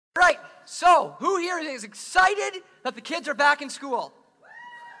Right, so who here is excited that the kids are back in school?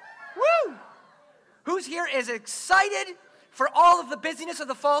 Woo! Who's here is excited for all of the busyness of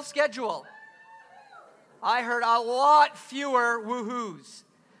the fall schedule? I heard a lot fewer woohoos.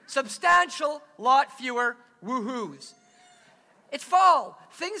 Substantial lot fewer woohoos. It's fall.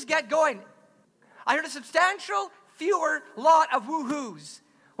 Things get going. I heard a substantial fewer lot of woohoos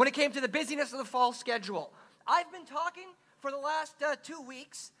when it came to the busyness of the fall schedule. I've been talking for the last 2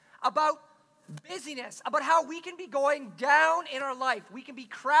 weeks about busyness, about how we can be going down in our life. We can be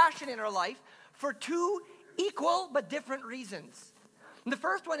crashing in our life for two equal but different reasons. And the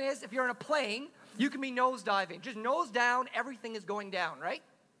first one is, if you're in a plane, you can be nosediving. Just nose down, everything is going down, right?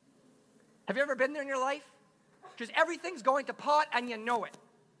 Have you ever been there in your life? Just everything's going to pot and you know it.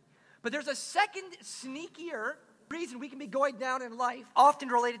 But there's a second, sneakier reason we can be going down in life, often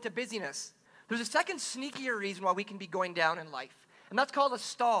related to busyness. There's a second, sneakier reason why we can be going down in life, and that's called a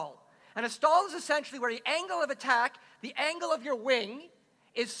stall. And a stall is essentially where the angle of attack, the angle of your wing,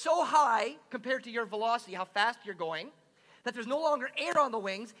 is so high compared to your velocity, how fast you're going, that there's no longer air on the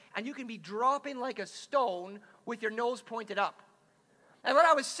wings, and you can be dropping like a stone with your nose pointed up. And what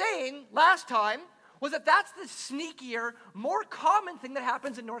I was saying last time was that that's the sneakier, more common thing that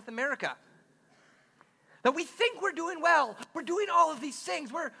happens in North America. That we think we're doing well, we're doing all of these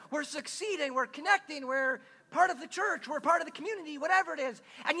things, we're succeeding, we're connecting, we're part of the church, we're part of the community, whatever it is,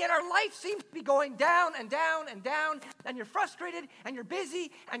 and yet our life seems to be going down and down and down, and you're frustrated, and you're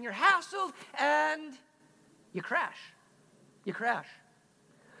busy, and you're hassled, and you crash. You crash.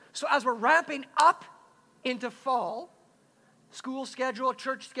 So as we're ramping up into fall, school schedule,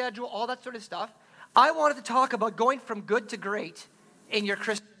 church schedule, all that sort of stuff, I wanted to talk about going from good to great in your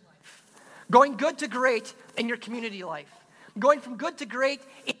Christian life. Going good to great in your community life. Going from good to great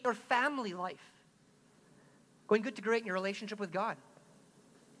in your family life. Going good to great in your relationship with God.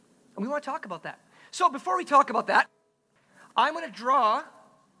 And we want to talk about that. So before we talk about that, I'm going to draw.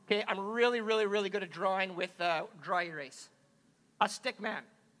 Okay, I'm really good at drawing with dry erase. A stick man.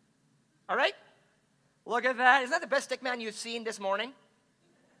 All right? Look at that. Isn't that the best stick man you've seen this morning?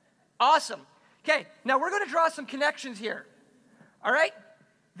 Awesome. Okay, now we're going to draw some connections here. All right?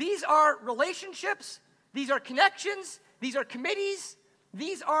 These are relationships. These are connections. These are committees.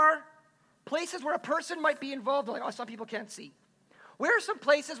 These are places where a person might be involved. Like, oh, some people can't see. Where are some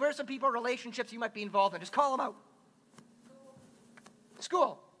places, where are some people, relationships you might be involved in? Just call them out.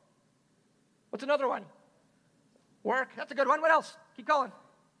 School. What's another one? Work. That's a good one. What else? Keep going.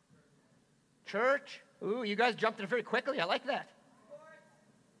 Church. Ooh, you guys jumped in very quickly. I like that.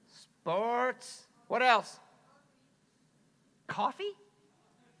 Sports. What else? Coffee?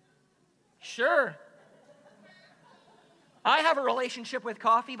 Sure. I have a relationship with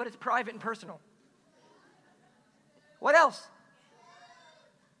coffee, but it's private and personal. What else?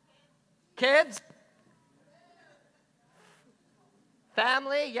 Kids?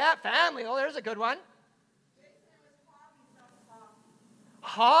 Family? Yeah, family. Oh, there's a good one.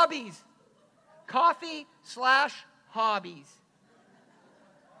 Hobbies. Coffee/hobbies.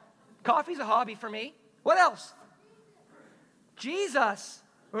 Coffee's a hobby for me. What else? Jesus.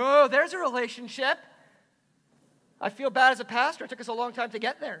 Oh, there's a relationship. I feel bad as a pastor. It took us a long time to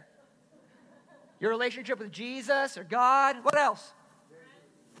get there. Your relationship with Jesus or God. What else?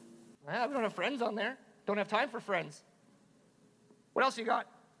 Well, we don't have friends on there. Don't have time for friends. What else you got?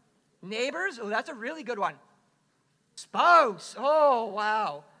 Neighbors. Oh, that's a really good one. Spouse. Oh,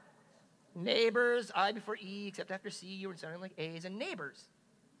 wow. Neighbors. I before E, except after C, you were sounding like A's. And neighbors.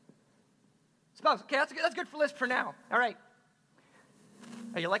 Spouse. Okay, that's a good list for now. All right.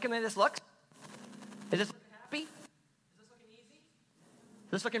 Are you liking the way this looks? Is this looking happy? Is this looking easy?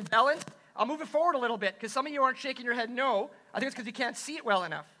 Is this looking balanced? I'll move it forward a little bit because some of you aren't shaking your head no. I think it's because you can't see it well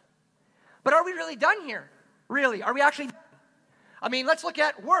enough. But are we really done here? Really? Are we actually done? I mean, let's look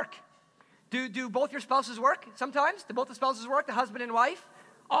at work. Do both your spouses work sometimes? Do both the spouses work, the husband and wife?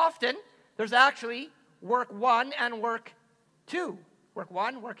 Often, there's actually work one and work two. Work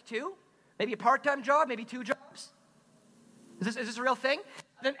one, work two. Maybe a part-time job, maybe two jobs. Is this a real thing?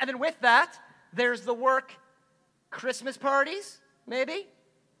 And then with that, there's the work Christmas parties, maybe.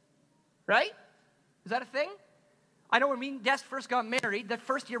 Right? Is that a thing? I know when me and Des first got married, that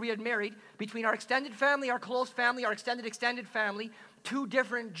first year we had married, between our extended family, our close family, our extended family, 2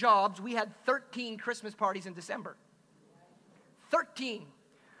 different jobs, we had 13 Christmas parties in December. 13.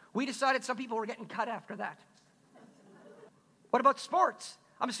 We decided some people were getting cut after that. What about sports?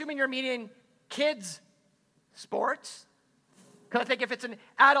 I'm assuming you're meaning kids' sports. Because I think if it's an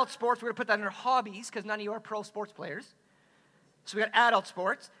adult sports, we're going to put that under hobbies, because none of you are pro sports players. So we got adult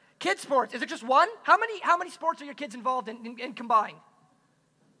sports. Kids' sports, is it just one? How many sports are your kids involved in combined?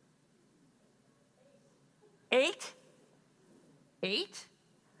 8? 8? Is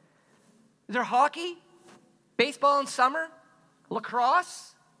there hockey? Baseball in summer?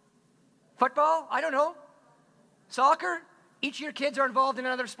 Lacrosse? Football? I don't know. Soccer? Each of your kids are involved in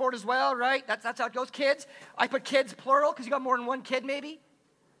another sport as well, right? That's how it goes. Kids. I put kids plural because you got more than one kid maybe.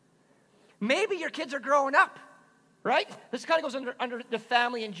 Maybe your kids are growing up, right? This kind of goes under the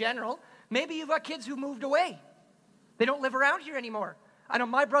family in general. Maybe you've got kids who moved away. They don't live around here anymore. I know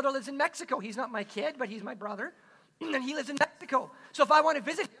my brother lives in Mexico. He's not my kid, but he's my brother. And he lives in Mexico. So if I want to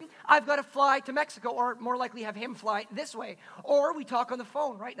visit him, I've got to fly to Mexico, or more likely have him fly this way. Or we talk on the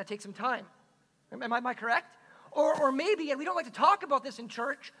phone, right? That takes some time. Am I correct? Or maybe, and we don't like to talk about this in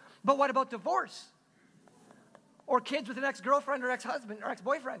church, but what about divorce? Or kids with an ex-girlfriend or ex-husband or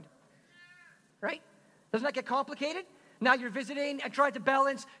ex-boyfriend? Right? Doesn't that get complicated? Now you're visiting and trying to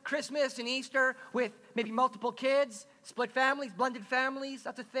balance Christmas and Easter with maybe multiple kids, split families, blended families,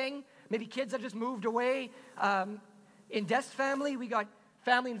 that's a thing. Maybe kids that just moved away. In Des' family, we got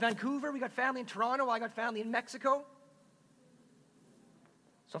family in Vancouver, we got family in Toronto, I got family in Mexico.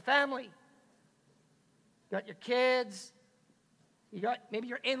 So family. You got your kids, you got maybe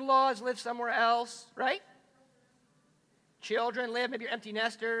your in-laws live somewhere else, right? Children live, maybe you're empty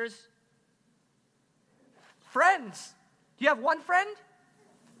nesters. Friends. Do you have one friend?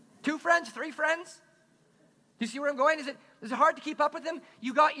 2 friends? 3 friends? Do you see where I'm going? Is it hard to keep up with them?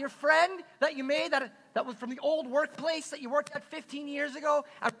 You got your friend that you made that was from the old workplace that you worked at 15 years ago,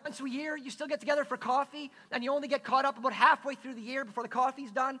 and once a year you still get together for coffee, and you only get caught up about halfway through the year before the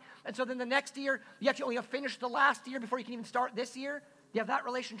coffee's done, and so then the next year you actually only have finished the last year before you can even start this year. Do you have that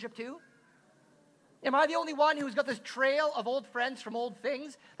relationship too? Am I the only one who's got this trail of old friends from old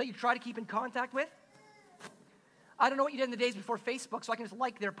things that you try to keep in contact with? I don't know what you did in the days before Facebook, so I can just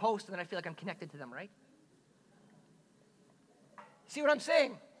like their post, and then I feel like I'm connected to them, right? See what I'm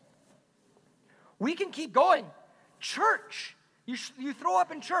saying? We can keep going. Church. You throw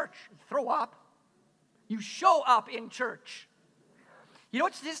up in church. Throw up. You show up in church. You know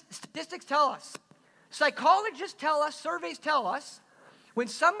what statistics tell us? Psychologists tell us, surveys tell us, when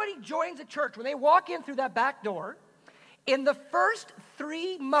somebody joins a church, when they walk in through that back door, in the first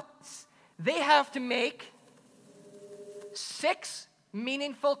 3 months, they have to make 6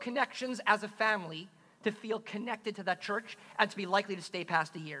 meaningful connections as a family to feel connected to that church and to be likely to stay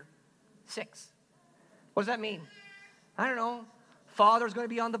past a year. 6. What does that mean? I don't know. Father's going to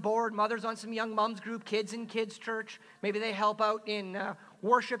be on the board, mother's on some young moms group, kids in kids church. Maybe they help out in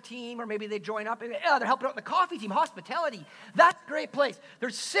worship team, or maybe they join up. They're helping out in the coffee team, hospitality. That's a great place.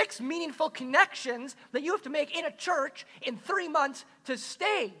 There's 6 meaningful connections that you have to make in a church in 3 months to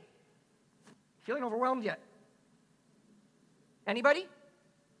stay. Feeling overwhelmed yet? Anybody?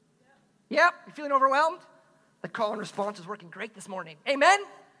 Yep, you're feeling overwhelmed? The call and response is working great this morning. Amen?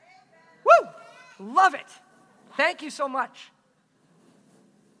 Woo! Love it. Thank you so much.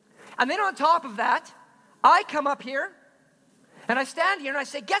 And then on top of that, I come up here, and I stand here, and I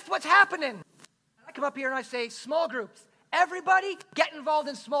say, guess what's happening? I come up here, and I say, small groups. Everybody get involved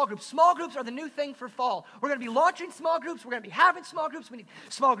in small groups. Small groups are the new thing for fall. We're going to be launching small groups. We're going to be having small groups. We need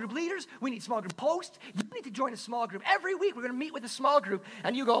small group leaders. We need small group hosts. You need to join a small group. Every week, we're going to meet with a small group,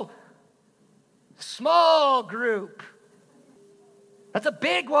 and you go, small group. That's a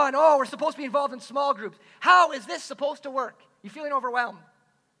big one. Oh, we're supposed to be involved in small groups. How is this supposed to work? You feeling overwhelmed?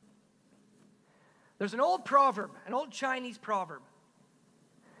 There's an old proverb, an old Chinese proverb.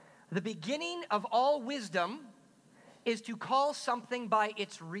 The beginning of all wisdom is to call something by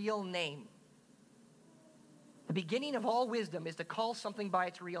its real name. The beginning of all wisdom is to call something by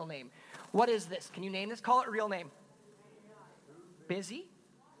its real name. What is this? Can you name this? Call it a real name. Busy?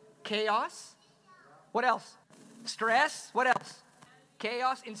 Chaos? What else? Stress? What else?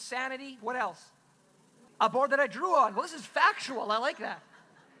 Chaos? Insanity? What else? A board that I drew on. Well, this is factual. I like that.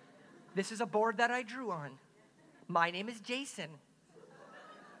 This is a board that I drew on. My name is Jason.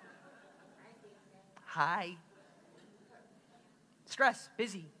 Hi. Stress,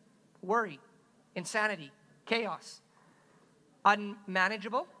 busy, worry, insanity, chaos,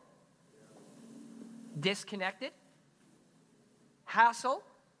 unmanageable, disconnected, hassle.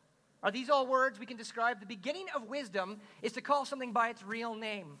 Are these all words we can describe? The beginning of wisdom is to call something by its real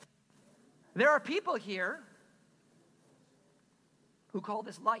name. There are people here who call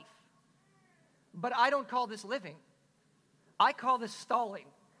this life. But I don't call this living. I call this stalling.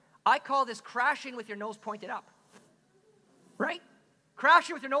 I call this crashing with your nose pointed up. Right?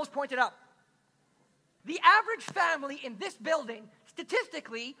 Crashing with your nose pointed up. The average family in this building,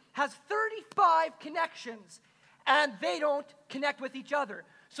 statistically, has 35 connections, and they don't connect with each other.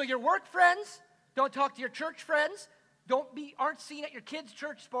 So your work friends don't talk to your church friends, aren't seen at your kids'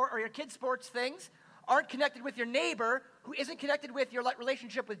 church sport or your kids' sports things. aren't connected with your neighbor, who isn't connected with your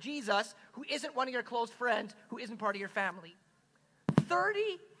relationship with Jesus, who isn't one of your close friends, who isn't part of your family.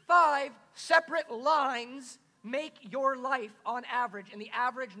 35 separate lines make your life on average in the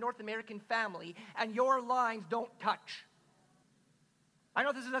average North American family, and your lines don't touch. I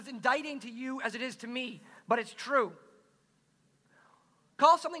know this is as indicting to you as it is to me, but it's true.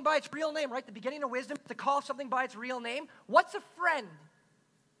 Call something by its real name, right? The beginning of wisdom is to call something by its real name. What's a friend?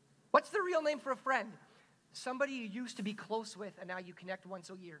 What's the real name for a friend? Somebody you used to be close with, and now you connect once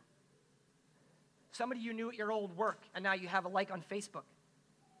a year. Somebody you knew at your old work, and now you have a like on Facebook.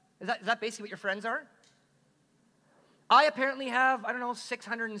 Is that basically what your friends are? I apparently have,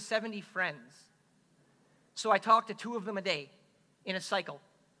 670 friends. So I talk to 2 of them a day in a cycle.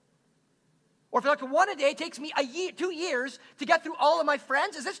 Or if I talk to 1 a day, it takes me 2 years to get through all of my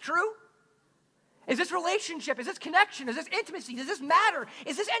friends. Is this true? Is this relationship? Is this connection? Is this intimacy? Does this matter?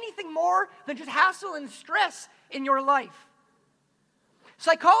 Is this anything more than just hassle and stress in your life?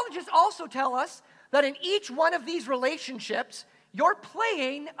 Psychologists also tell us that in each one of these relationships, you're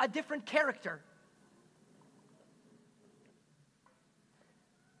playing a different character.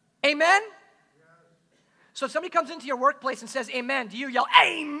 Amen? So if somebody comes into your workplace and says amen, do you yell,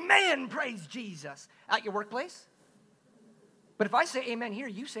 amen, praise Jesus, at your workplace? But if I say amen here,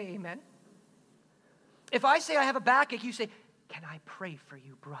 you say amen. If I say I have a backache, you say, can I pray for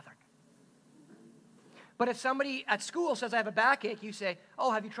you, brother? But if somebody at school says I have a backache, you say,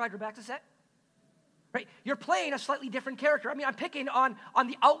 oh, have you tried Rebecca's set? Right? You're playing a slightly different character. I mean, I'm picking on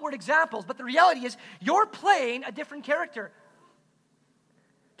the outward examples, but the reality is you're playing a different character.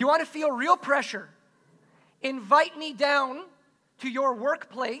 Do you want to feel real pressure? Invite me down to your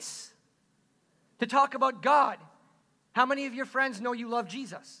workplace to talk about God. How many of your friends know you love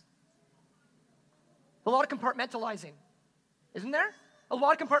Jesus? A lot of compartmentalizing, isn't there? A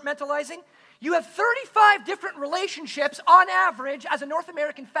lot of compartmentalizing. You have 35 different relationships on average as a North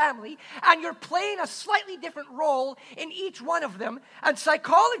American family, and you're playing a slightly different role in each one of them. And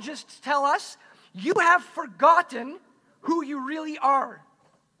psychologists tell us you have forgotten who you really are.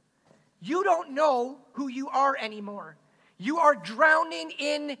 You don't know who you are anymore. You are drowning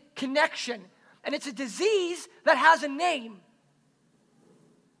in connection. And it's a disease that has a name.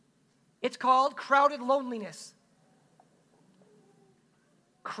 It's called crowded loneliness.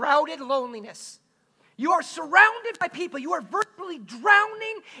 Crowded loneliness. You are surrounded by people. You are virtually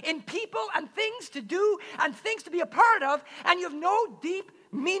drowning in people and things to do and things to be a part of, and you have no deep,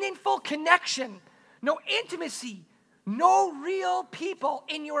 meaningful connection, no intimacy, no real people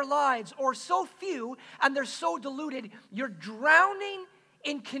in your lives, or so few, and they're so diluted. You're drowning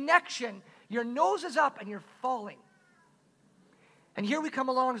in connection. Your nose is up and you're falling. And here we come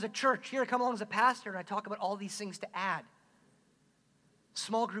along as a church. Here I come along as a pastor, and I talk about all these things to add.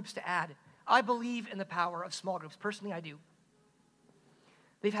 Small groups to add. I believe in the power of small groups. Personally, I do.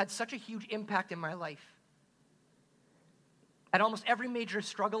 They've had such a huge impact in my life. At almost every major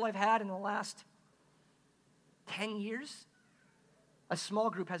struggle I've had in the last 10 years, a small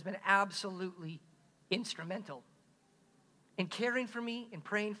group has been absolutely instrumental in caring for me, in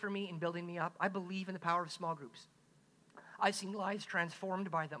praying for me, in building me up. I believe in the power of small groups. I've seen lives transformed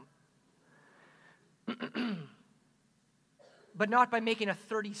by them. But not by making a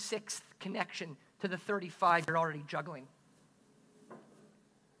 36th connection to the 35 you're already juggling.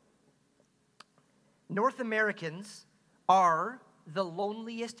 North Americans are the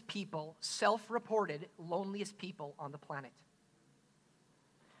loneliest people, self-reported loneliest people on the planet.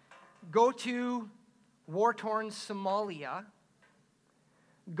 Go to war-torn Somalia.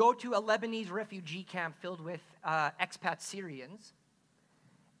 Go to a Lebanese refugee camp filled with expat Syrians,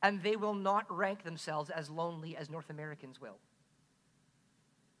 and they will not rank themselves as lonely as North Americans will.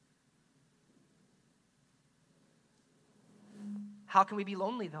 How can we be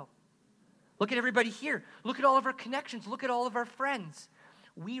lonely, though? Look at everybody here. Look at all of our connections. Look at all of our friends.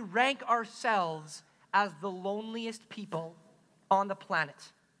 We rank ourselves as the loneliest people on the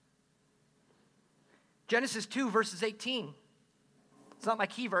planet. Genesis 2, verses 18. It's not my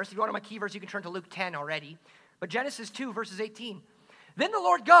key verse. If you want my key verse, you can turn to Luke 10 already. But Genesis 2, verses 18. Then the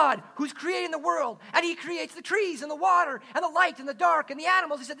Lord God, who's creating the world, and he creates the trees and the water and the light and the dark and the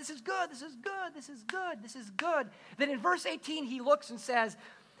animals, he said, this is good, this is good, this is good, this is good. Then in verse 18, he looks and says,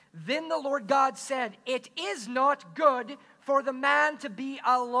 then the Lord God said, it is not good for the man to be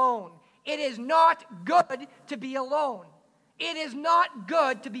alone. It is not good to be alone. It is not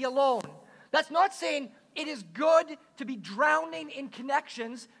good to be alone. That's not saying it is good to be drowning in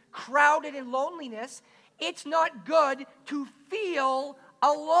connections, crowded in loneliness. It's not good to feel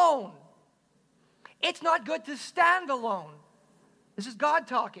alone. It's not good to stand alone. This is God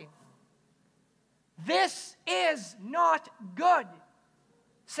talking. This is not good,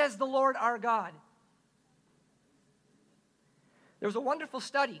 says the Lord our God. There was a wonderful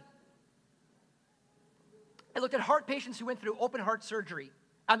study. It looked at heart patients who went through open heart surgery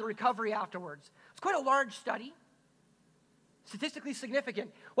and the recovery afterwards. It's quite a large study, statistically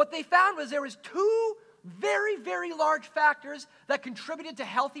significant. What they found was there was two very, very large factors that contributed to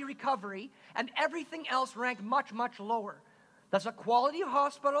healthy recovery, and everything else ranked much, much lower. That's the quality of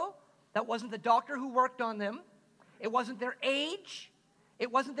hospital. That wasn't the doctor who worked on them. It wasn't their age.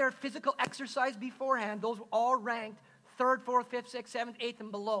 It wasn't their physical exercise beforehand. Those were all ranked 3rd, 4th, 5th, 6th, 7th, 8th,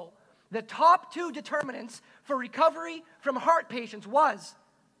 and below. The top two determinants for recovery from heart patients was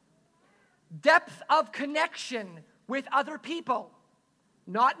depth of connection with other people.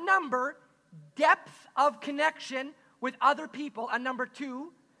 Not number, depth of connection with other people. And number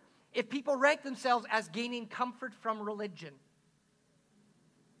two, if people rank themselves as gaining comfort from religion.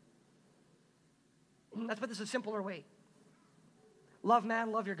 Let's put this a simpler way. Love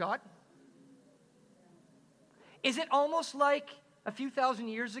man, love your God. Is it almost like a few thousand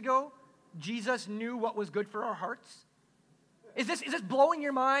years ago, Jesus knew what was good for our hearts? Is this blowing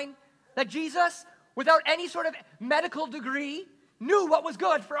your mind? That Jesus, without any sort of medical degree, knew what was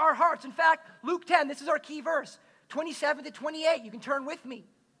good for our hearts. In fact, Luke 10, this is our key verse, 27 to 28. You can turn with me.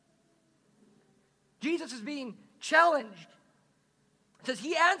 Jesus is being challenged. It says,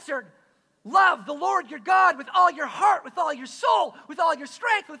 he answered, love the Lord your God with all your heart, with all your soul, with all your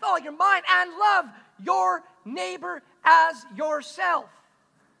strength, with all your mind, and love your neighbor as yourself.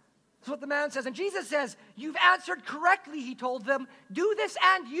 That's what the man says. And Jesus says, you've answered correctly, he told them. Do this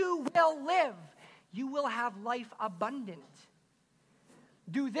and you will live. You will have life abundant.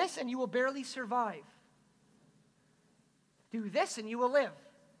 Do this and you will barely survive. Do this and you will live.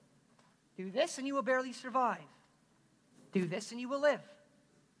 Do this and you will barely survive. Do this and you will live.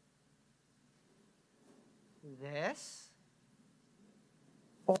 This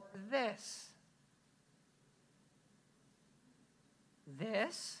or this.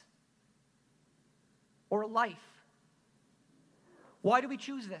 This or life. Why do we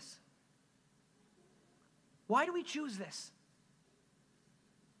choose this? Why do we choose this?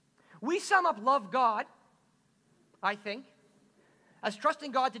 We sum up love God, I think, as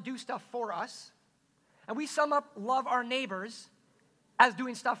trusting God to do stuff for us. And we sum up love our neighbors as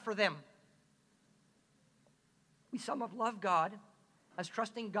doing stuff for them. We sum up love God as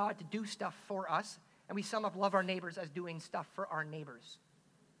trusting God to do stuff for us. And we sum up love our neighbors as doing stuff for our neighbors.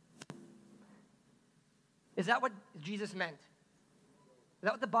 Is that what Jesus meant? Is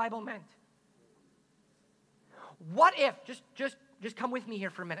that what the Bible meant? What if, just come with me here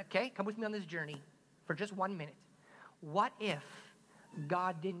for a minute, okay? Come with me on this journey for just 1 minute. What if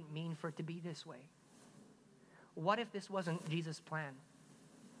God didn't mean for it to be this way? What if this wasn't Jesus' plan?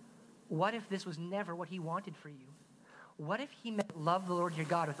 What if this was never what he wanted for you? What if he meant love the Lord your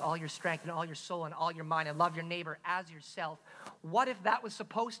God with all your strength and all your soul and all your mind and love your neighbor as yourself? What if that was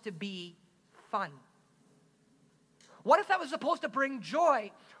supposed to be fun? What if that was supposed to bring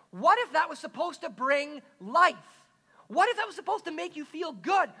joy? What if that was supposed to bring life? What if that was supposed to make you feel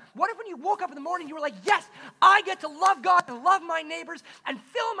good? What if when you woke up in the morning you were like, yes, I get to love God and love my neighbors and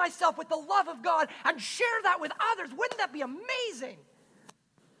fill myself with the love of God and share that with others? Wouldn't that be amazing?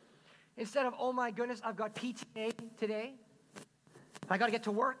 Instead of, oh my goodness, I've got PTA today. I got to get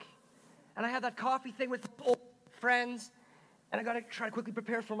to work. And I have that coffee thing with old friends. And I got to try to quickly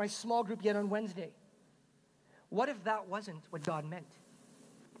prepare for my small group yet on Wednesday. What if that wasn't what God meant?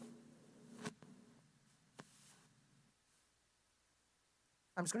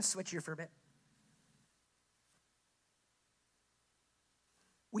 I'm just going to switch here for a bit.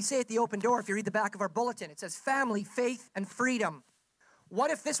 We say at the open door, if you read the back of our bulletin, it says family, faith, and freedom.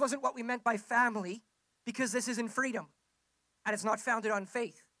 What if this wasn't what we meant by family because this isn't freedom and it's not founded on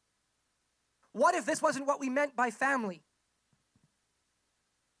faith? What if this wasn't what we meant by family?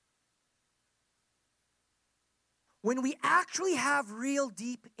 When we actually have real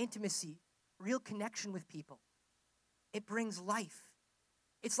deep intimacy, real connection with people, it brings life.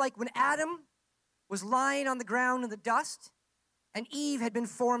 It's like when Adam was lying on the ground in the dust and Eve had been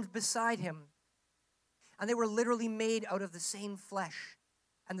formed beside him. And they were literally made out of the same flesh.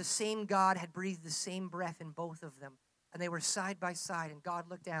 And the same God had breathed the same breath in both of them. And they were side by side. And God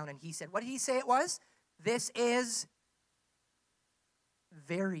looked down and he said, what did he say it was? This is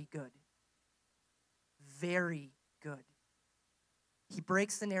very good. Very good. He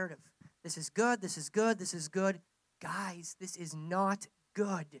breaks the narrative. This is good, this is good, this is good. Guys, this is not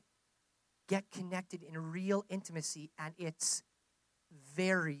good. Get connected in real intimacy and it's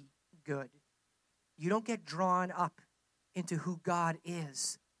very good. You don't get drawn up into who God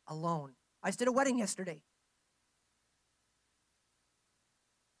is alone. I just did a wedding yesterday.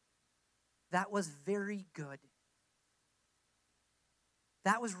 That was very good.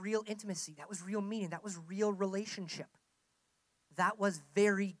 That was real intimacy. That was real meaning. That was real relationship. That was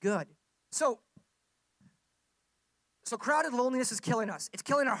very good. So crowded loneliness is killing us. It's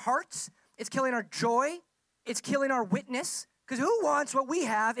killing our hearts. It's killing our joy. It's killing our witness. Because who wants what we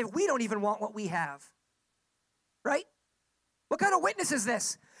have if we don't even want what we have? Right? What kind of witness is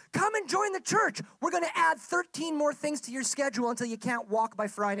this? Come and join the church. We're going to add 13 more things to your schedule until you can't walk by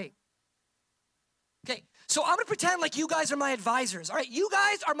Friday. Okay, so I'm going to pretend like you guys are my advisors. All right, you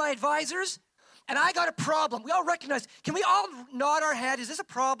guys are my advisors, and I got a problem. We all recognize. Can we all nod our head? Is this a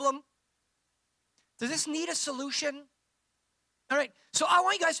problem? Does this need a solution? All right, so I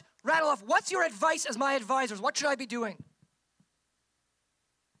want you guys to rattle off. What's your advice as my advisors? What should I be doing?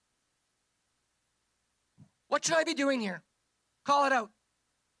 What should I be doing here? Call it out.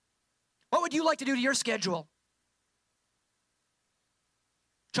 What would you like to do to your schedule?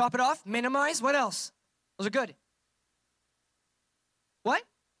 Chop it off, minimize, what else? Those are good. What?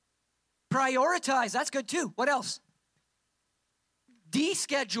 Prioritize, that's good too. What else?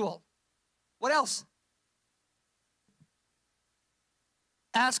 Deschedule. What else?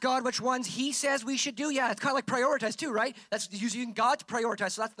 Ask God which ones he says we should do. Yeah, it's kind of like prioritize too, right? That's using God to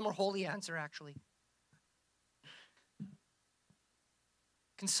prioritize, so that's the more holy answer actually.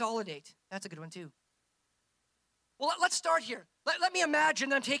 Consolidate, that's a good one too. Well, let's start here. Let me imagine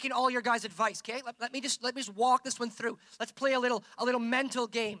that I'm taking all your guys' advice, okay? Let me just walk this one through. Let's play a little mental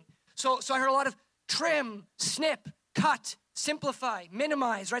game. So I heard a lot of trim, snip, cut, simplify,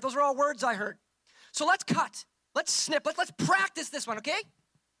 minimize, right? Those are all words I heard. So let's cut, let's snip, let's practice this one, okay?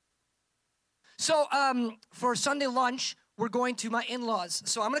 So for Sunday lunch, we're going to my in-laws.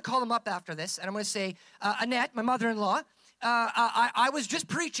 So I'm going to call them up after this, and I'm going to say, Annette, my mother-in-law, I was just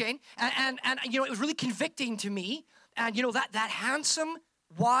preaching, and you know, it was really convicting to me. And you know, that handsome,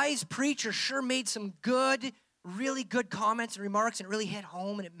 wise preacher sure made some good, really good comments and remarks, and it really hit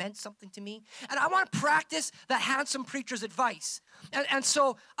home, and it meant something to me. And I want to practice that handsome preacher's advice. And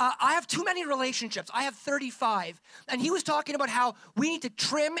so I have too many relationships. I have 35. And he was talking about how we need to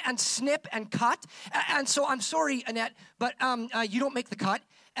trim and snip and cut. And so I'm sorry, Annette, but you don't make the cut.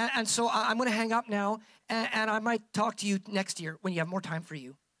 And so I'm going to hang up now, and I might talk to you next year when you have more time for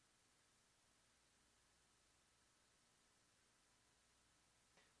you.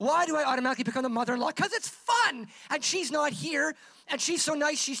 Why do I automatically become the mother-in-law? Because it's fun, and she's not here, and she's so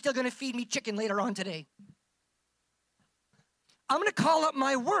nice, she's still going to feed me chicken later on today. I'm going to call up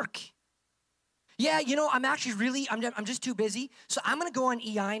my work. Yeah, you know, I'm just too busy, so I'm going to go on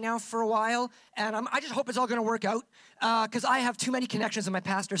EI now for a while, and I just hope it's all going to work out, because I have too many connections, and my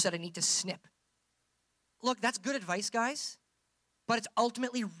pastor said I need to snip. Look, that's good advice, guys, but it's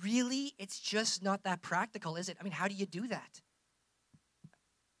ultimately it's just not that practical, is it? I mean, how do you do that?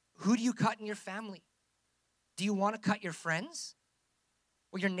 Who do you cut in your family? Do you want to cut your friends?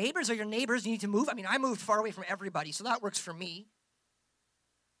 Well, your neighbors are your neighbors. You need to move. I mean, I moved far away from everybody, so that works for me.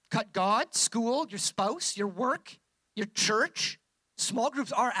 Cut God, school, your spouse, your work, your church. Small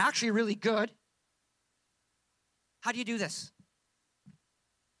groups are actually really good. How do you do this?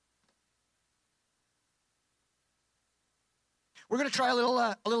 We're going to try a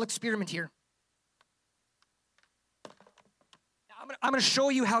little experiment here. I'm going to show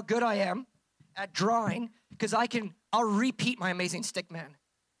you how good I am at drawing, because I'll repeat my amazing stick man.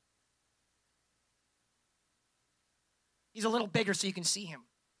 He's a little bigger so you can see him.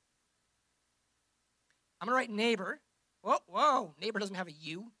 I'm going to write neighbor. Whoa, neighbor doesn't have a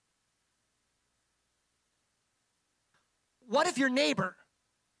U. What if your neighbor,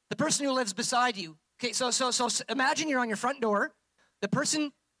 the person who lives beside you, okay, so imagine you're on your front door, the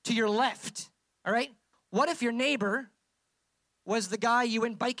person to your left, all right? What if your neighbor was the guy you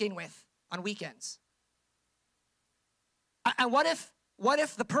went biking with on weekends? And what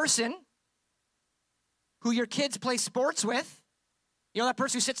if the person who your kids play sports with, you know, that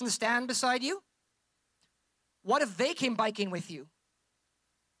person who sits in the stand beside you, what if they came biking with you?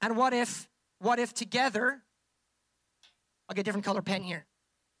 And what if together, I'll get a different color pen here.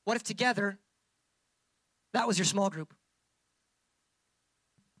 What if together, that was your small group?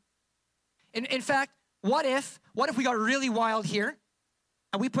 In fact, what if we got really wild here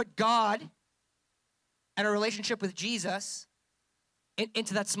and we put God and our relationship with Jesus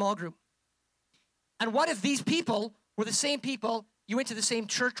into that small group? And what if these people were the same people you went to the same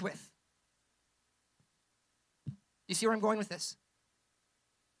church with? You see where I'm going with this?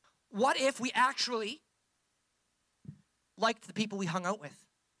 What if we actually liked the people we hung out with?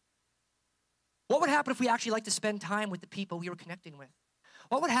 What would happen if we actually liked to spend time with the people we were connecting with?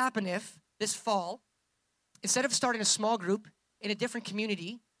 What would happen if this fall, instead of starting a small group in a different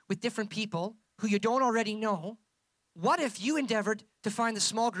community with different people who you don't already know, what if you endeavored to find the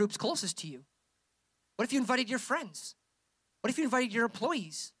small groups closest to you? What if you invited your friends? What if you invited your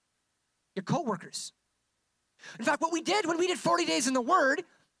employees, your coworkers? In fact, what we did when we did 40 Days in the Word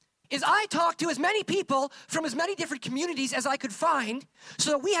is I talked to as many people from as many different communities as I could find,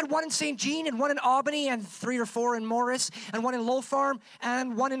 so that we had one in St. Jean and one in Albany and 3 or 4 in Morris and one in Low Farm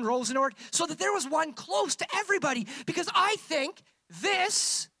and one in Rosenort, so that there was one close to everybody, because I think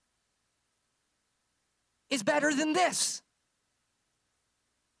this is better than this.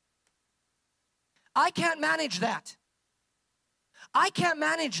 I can't manage that. I can't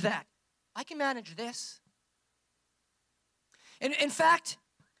manage that. I can manage this. In fact,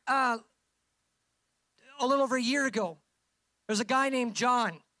 a little over a year ago, there was a guy named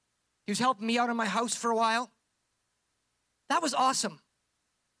John. He was helping me out in my house for a while. That was awesome.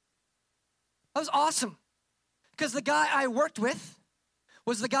 That was awesome. Because the guy I worked with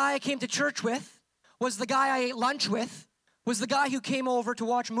was the guy I came to church with, was the guy I ate lunch with, was the guy who came over to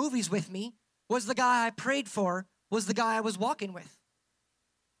watch movies with me, was the guy I prayed for, was the guy I was walking with.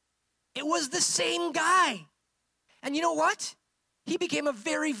 It was the same guy. And you know what? He became a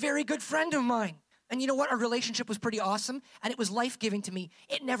very, very good friend of mine. And you know what? Our relationship was pretty awesome, and it was life-giving to me.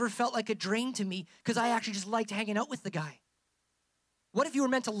 It never felt like a drain to me, because I actually just liked hanging out with the guy. What if you were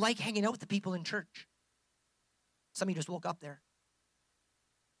meant to like hanging out with the people in church? Some of you just woke up there.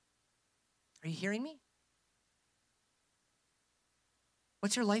 Are you hearing me?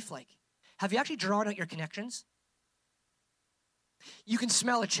 What's your life like? Have you actually drawn out your connections? You can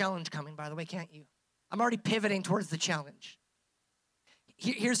smell a challenge coming, by the way, can't you? I'm already pivoting towards the challenge.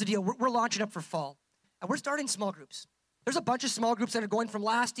 Here's the deal. We're launching up for fall, and we're starting small groups. There's a bunch of small groups that are going from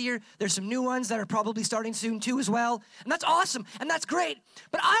last year. There's some new ones that are probably starting soon too as well, and that's awesome, and that's great.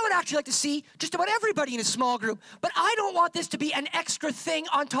 But I would actually like to see just about everybody in a small group, but I don't want this to be an extra thing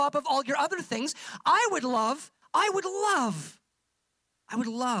on top of all your other things. I would love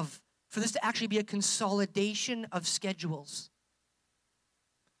for this to actually be a consolidation of schedules.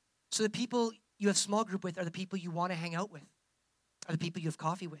 So the people you have small group with are the people you want to hang out with, are the people you have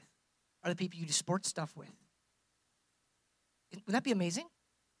coffee with, are the people you do sports stuff with. Would that be amazing?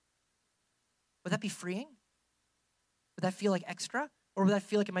 Would that be freeing? Would that feel like extra? Or would that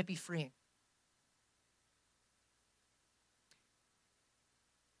feel like it might be freeing?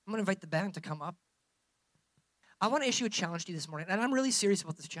 I'm going to invite the band to come up. I want to issue a challenge to you this morning, and I'm really serious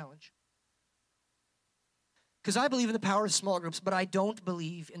about this challenge. Because I believe in the power of small groups, but I don't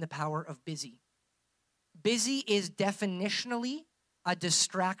believe in the power of busy. Busy is definitionally a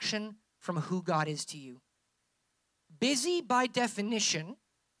distraction from who God is to you. Busy by definition,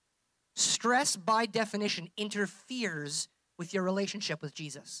 stress by definition interferes with your relationship with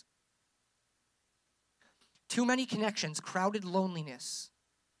Jesus. Too many connections, crowded loneliness,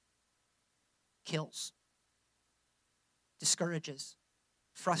 kills, discourages,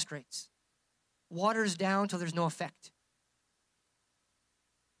 frustrates, waters down till there's no effect.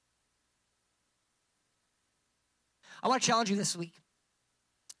 I want to challenge you this week.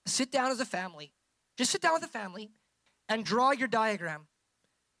 Sit down as a family. Just sit down with a family and draw your diagram.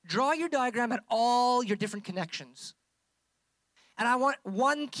 Draw your diagram at all your different connections. And I want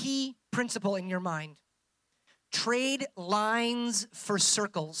one key principle in your mind. Trade lines for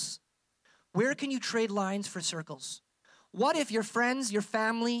circles. Where can you trade lines for circles? What if your friends, your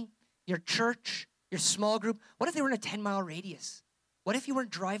family, your church, your small group, what if they were in a 10-mile radius? What if you weren't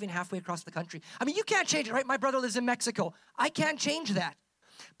driving halfway across the country? I mean, you can't change it, right? My brother lives in Mexico. I can't change that.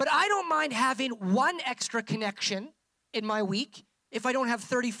 But I don't mind having one extra connection in my week if I don't have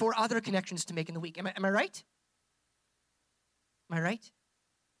 34 other connections to make in the week. Am I right? Am I right?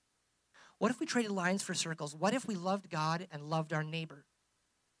 What if we traded lines for circles? What if we loved God and loved our neighbor?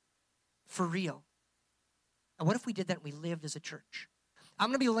 For real. And what if we did that and we lived as a church? I'm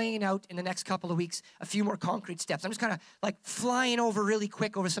going to be laying out in the next couple of weeks a few more concrete steps. I'm just kind of like flying over really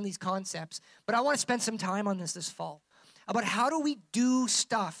quick over some of these concepts. But I want to spend some time on this fall about how do we do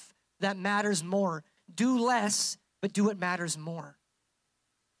stuff that matters more. Do less, but do what matters more.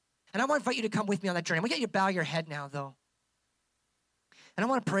 And I want to invite you to come with me on that journey. I'm going to get you to bow your head now, though. And I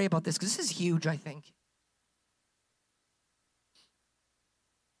want to pray about this because this is huge, I think.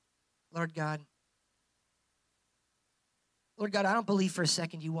 Lord God, I don't believe for a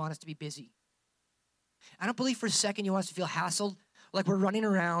second you want us to be busy. I don't believe for a second you want us to feel hassled, like we're running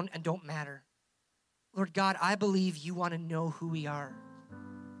around and don't matter. Lord God, I believe you want to know who we are.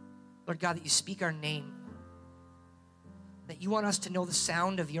 Lord God, that you speak our name, that you want us to know the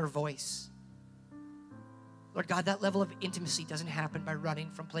sound of your voice. Lord God, that level of intimacy doesn't happen by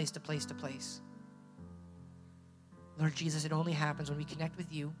running from place to place to place. Lord Jesus, it only happens when we connect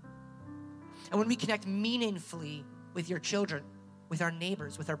with you and when we connect meaningfully with your children, with our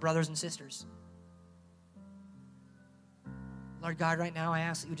neighbors, with our brothers and sisters. Lord God, right now I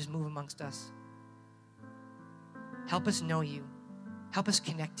ask that you just move amongst us. Help us know you. Help us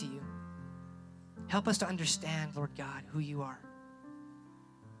connect to you. Help us to understand, Lord God, who you are.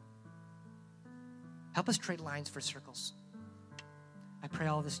 Help us trade lines for circles. I pray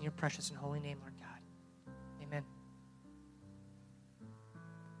all this in your precious and holy name, Lord God. Amen.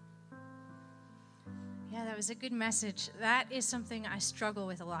 Yeah, that was a good message. That is something I struggle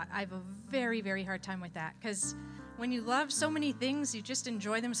with a lot. I have a very, very hard time with that because when you love so many things, you just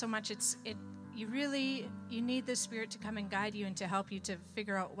enjoy them so much. You need the Spirit to come and guide you and to help you to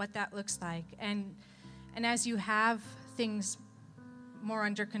figure out what that looks like. And as you have things more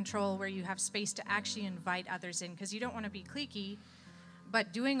under control where you have space to actually invite others in, because you don't want to be cliquey,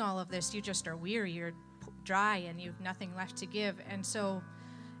 but doing all of this, you just are weary, you're dry, and you have nothing left to give. And so,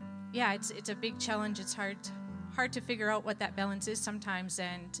 yeah, it's a big challenge. It's hard to figure out what that balance is sometimes,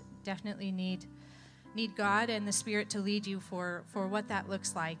 and definitely need God and the Spirit to lead you for what that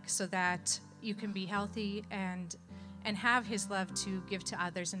looks like, so that you can be healthy and have His love to give to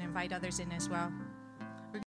others and invite others in as well.